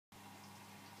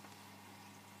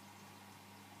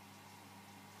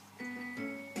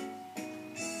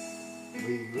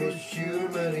We wish you a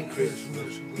Merry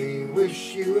Christmas. We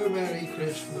wish you a Merry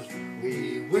Christmas.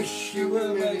 We wish you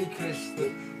a Merry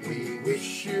Christmas. We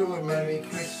wish you a Merry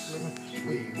Christmas.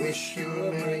 We wish you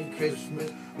a Merry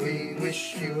Christmas. We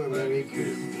wish you a Merry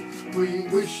Christmas.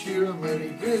 We wish you a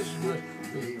Merry Christmas.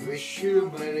 We wish you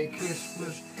a Merry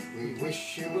Christmas. We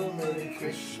wish you a Merry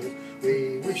Christmas.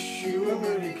 We wish you a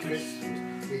Merry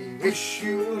Christmas. We wish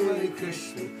you a Merry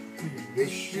Christmas. We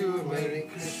wish you a Merry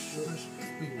Christmas.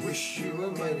 We wish you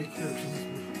a Merry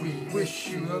Christmas. We wish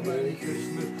you a Merry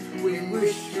Christmas. We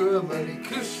wish you a Merry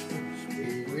Christmas.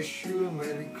 We wish you a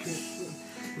Merry Christmas.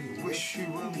 We wish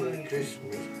you a Merry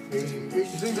Christmas. We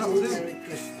wish you a Merry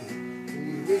Christmas. We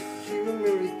wish you a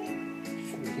Merry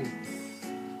Christmas.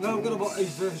 Now I've got about 8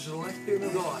 verses left here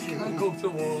and I can't go to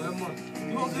all them, man.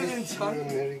 You want to do it in time?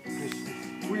 Merry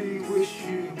Christmas. We wish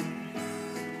you.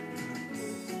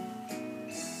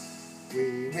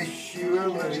 We wish you a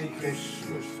Merry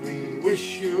Christmas. We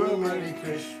wish you a Merry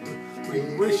Christmas. We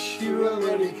wish you a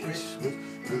Merry Christmas.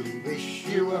 We wish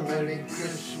you a Merry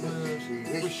Christmas.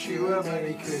 We wish you a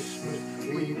Merry Christmas.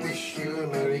 We wish you a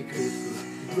Merry Christmas.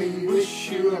 We wish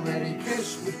you a Merry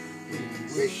Christmas. We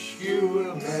wish you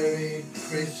a Merry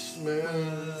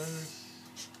Christmas.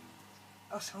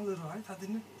 That sounded right, that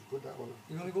didn't it? Good, that one.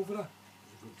 You gonna go for that?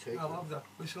 Good take. I love that.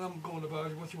 Listen, I'm going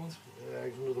about what you want.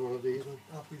 Another one of these.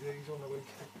 Happy days on the week.